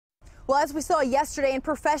Well, as we saw yesterday in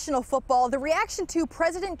professional football, the reaction to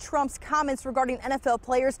President Trump's comments regarding NFL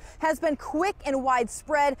players has been quick and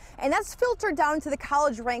widespread, and that's filtered down into the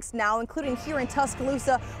college ranks now, including here in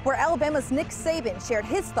Tuscaloosa, where Alabama's Nick Saban shared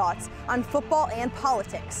his thoughts on football and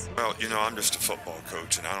politics. Well, you know, I'm just a football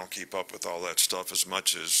coach, and I don't keep up with all that stuff as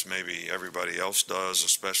much as maybe everybody else does,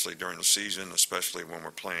 especially during the season, especially when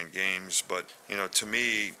we're playing games. But, you know, to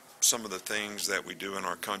me, some of the things that we do in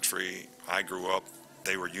our country, I grew up,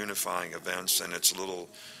 they were unifying events, and it's a little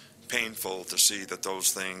painful to see that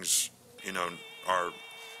those things, you know, are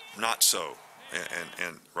not so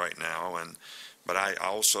and right now. But I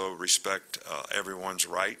also respect everyone's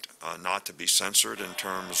right not to be censored in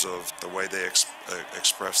terms of the way they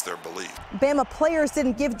express their belief. Bama players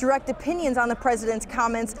didn't give direct opinions on the president's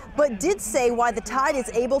comments, but did say why the Tide is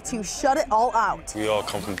able to shut it all out. We all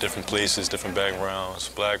come from different places, different backgrounds,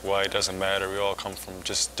 black, white, doesn't matter. We all come from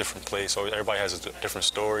just different places, so everybody has a different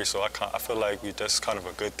story, so I feel like that's kind of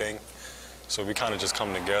a good thing. So we kind of just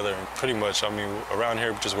come together, and pretty much, I mean, around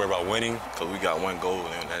here we just worry about winning. Because we got one goal,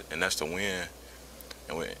 and that's to win.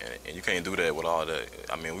 And you can't do that with all that.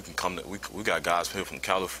 I mean, we can come to, we got guys here from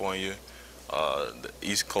California, the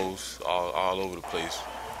East Coast, all over the place.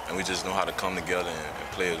 And we just know how to come together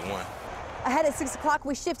and play as one. Ahead at 6 o'clock,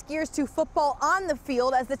 we shift gears to football on the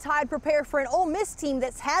field as the Tide prepare for an Ole Miss team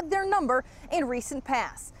that's had their number in recent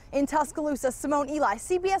past. In Tuscaloosa, Simone Eli,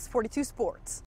 CBS 42 Sports.